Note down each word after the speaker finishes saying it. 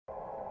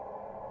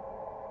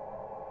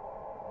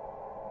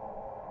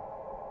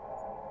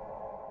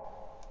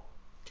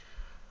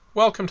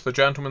Welcome to the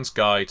Gentleman's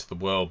Guide to the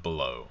World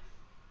Below.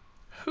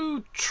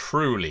 Who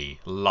truly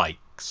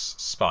likes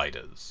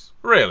spiders?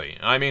 Really?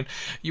 I mean,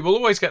 you will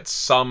always get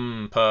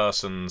some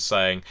person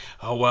saying,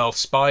 oh well,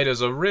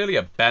 spiders are really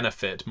a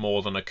benefit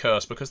more than a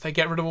curse because they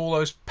get rid of all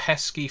those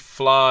pesky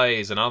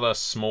flies and other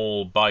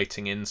small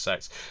biting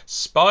insects.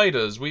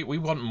 Spiders, we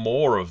want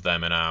more of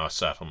them in our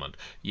settlement.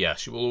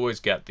 Yes, you will always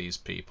get these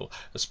people,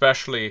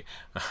 especially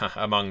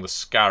among the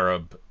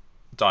scarab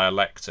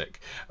dialectic,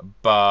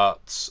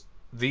 but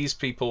these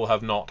people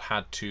have not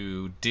had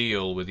to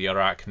deal with the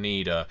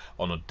Arachniida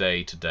on a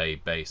day-to-day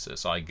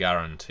basis, I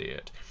guarantee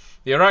it.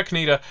 The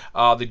Arachniida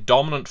are the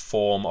dominant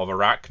form of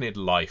arachnid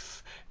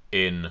life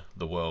in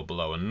the world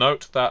below, and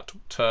note that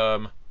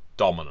term,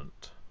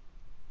 dominant.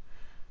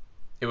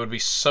 It would be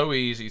so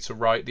easy to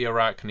write the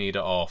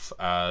Arachniida off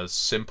as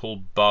simple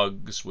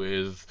bugs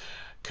with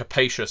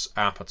capacious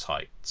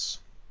appetites.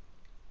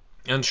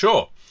 And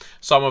sure,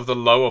 some of the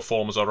lower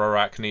forms of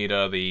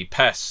Arachniida, the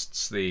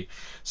pests, the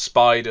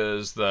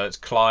spiders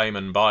that climb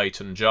and bite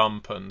and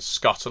jump and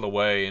scuttle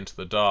away into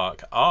the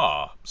dark,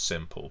 are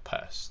simple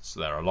pests.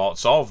 There are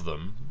lots of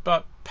them,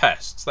 but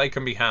pests, they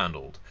can be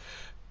handled.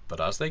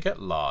 But as they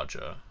get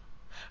larger,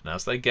 and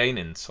as they gain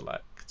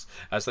intellect,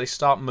 as they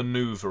start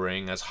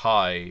maneuvering as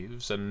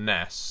hives and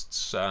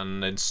nests,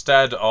 and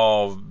instead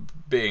of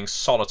being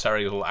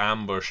solitary little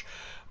ambush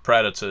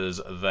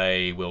predators,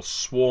 they will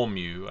swarm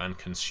you and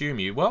consume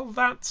you, well,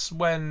 that's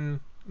when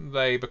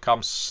they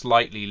become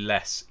slightly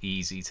less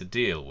easy to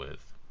deal with.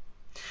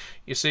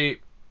 You see,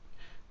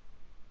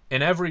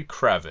 in every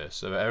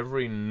crevice of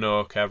every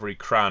nook, every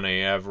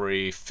cranny,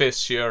 every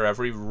fissure,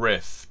 every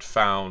rift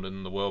found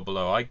in the world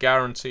below, I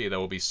guarantee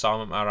there will be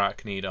some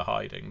Arachniida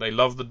hiding. They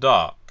love the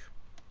dark,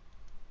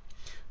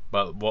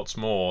 but what's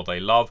more, they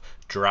love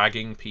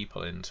dragging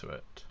people into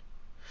it.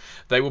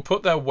 They will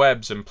put their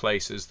webs in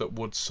places that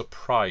would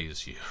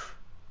surprise you.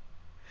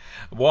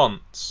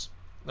 Once,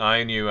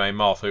 I knew a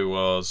moth who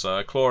was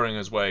clawing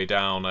his way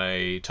down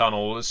a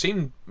tunnel. It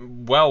seemed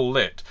well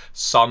lit.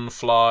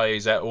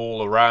 Sunflies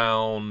all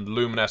around,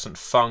 luminescent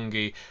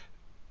fungi.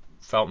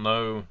 Felt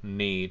no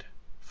need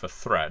for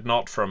threat.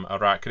 Not from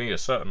Arachniida,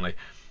 certainly.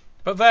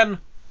 But then,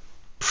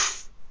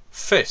 pff,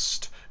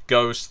 fist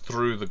goes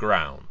through the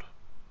ground.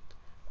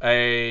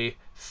 A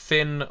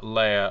thin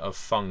layer of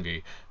fungi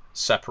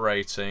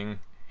separating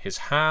his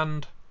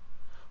hand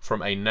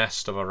from a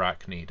nest of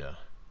Arachniida.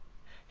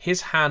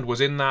 His hand was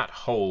in that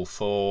hole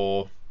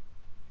for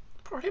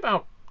probably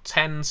about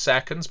 10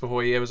 seconds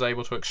before he was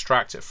able to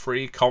extract it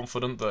free,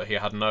 confident that he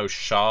had no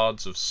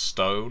shards of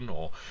stone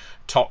or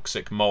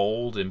toxic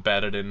mold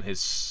embedded in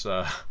his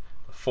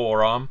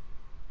forearm.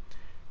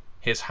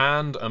 His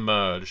hand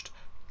emerged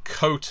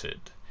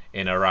coated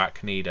in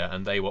Arachniida,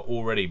 and they were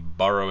already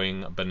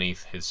burrowing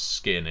beneath his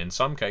skin, in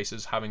some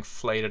cases having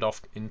flayed it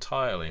off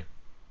entirely.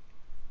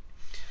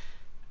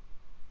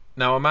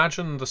 Now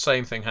imagine the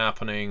same thing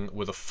happening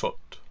with a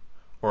foot,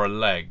 or a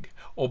leg,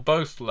 or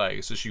both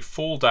legs as you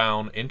fall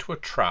down into a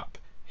trap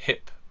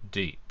hip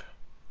deep.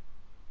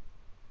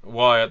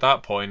 Why, at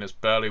that point it's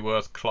barely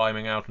worth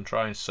climbing out and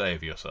trying to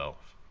save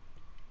yourself.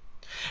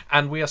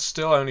 And we are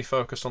still only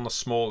focused on the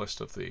smallest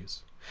of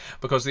these,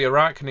 because the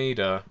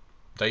Arachniida,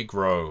 they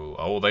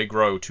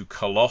grow to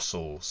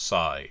colossal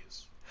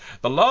size.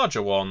 The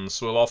larger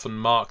ones will often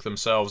mark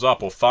themselves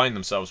up or find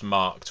themselves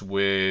marked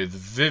with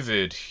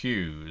vivid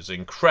hues,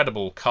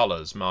 incredible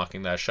colours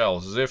marking their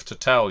shells, as if to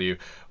tell you,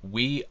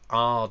 we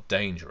are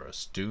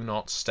dangerous, do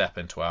not step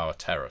into our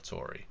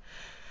territory.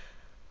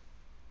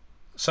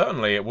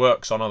 Certainly it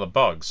works on other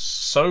bugs.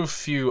 So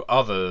few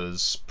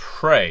others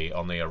prey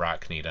on the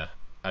Arachniida.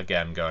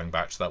 Again, going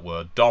back to that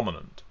word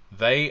dominant.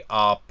 They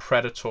are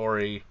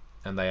predatory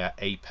and they are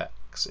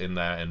apex in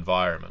their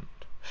environment.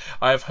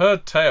 I have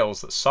heard tales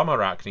that some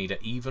Arachniida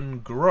even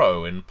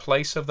grow in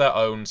place of their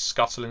own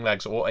scuttling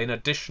legs, or in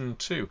addition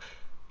to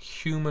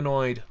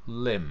humanoid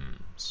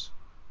limbs.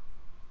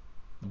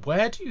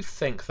 Where do you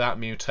think that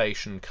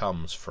mutation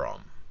comes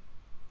from?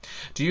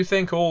 Do you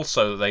think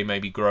also that they may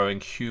be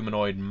growing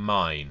humanoid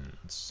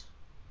minds?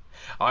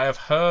 I have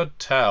heard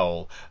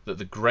tell that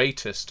the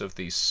greatest of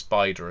these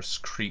spiderous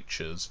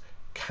creatures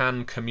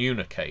can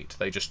communicate,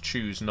 they just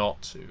choose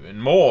not to,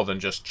 and more than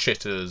just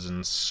chitters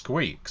and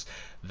squeaks.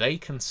 They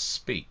can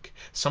speak.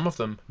 Some of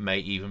them may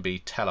even be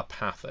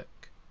telepathic.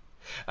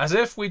 As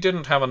if we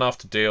didn't have enough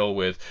to deal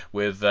with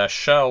their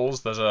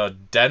shells that are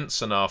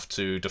dense enough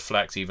to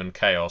deflect even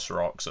chaos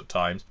rocks at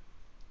times,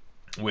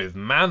 with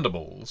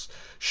mandibles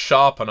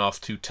sharp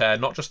enough to tear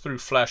not just through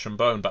flesh and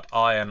bone, but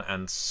iron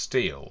and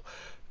steel.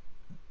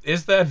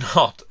 Is there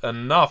not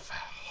enough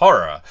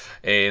horror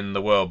in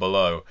the world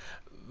below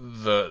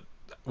that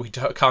we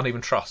can't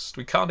even trust?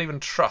 We can't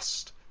even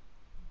trust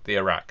the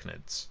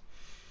arachnids.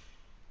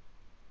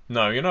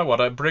 No, you know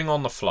what? I bring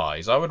on the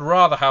flies. I would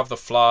rather have the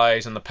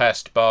flies and the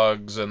pest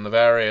bugs and the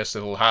various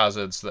little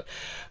hazards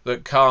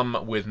that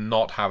come with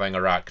not having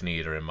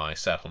Arachniida in my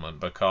settlement,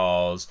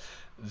 because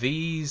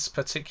these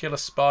particular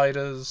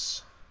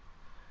spiders,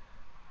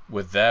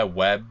 with their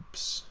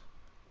webs,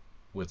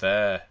 with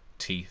their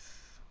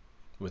teeth,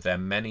 with their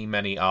many,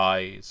 many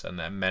eyes and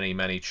their many,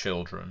 many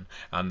children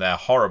and their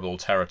horrible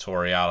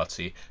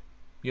territoriality,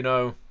 you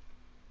know,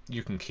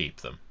 you can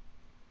keep them.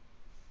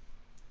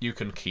 You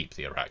can keep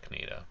the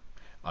Arachniida.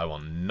 I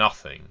want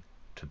nothing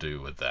to do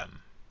with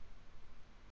them.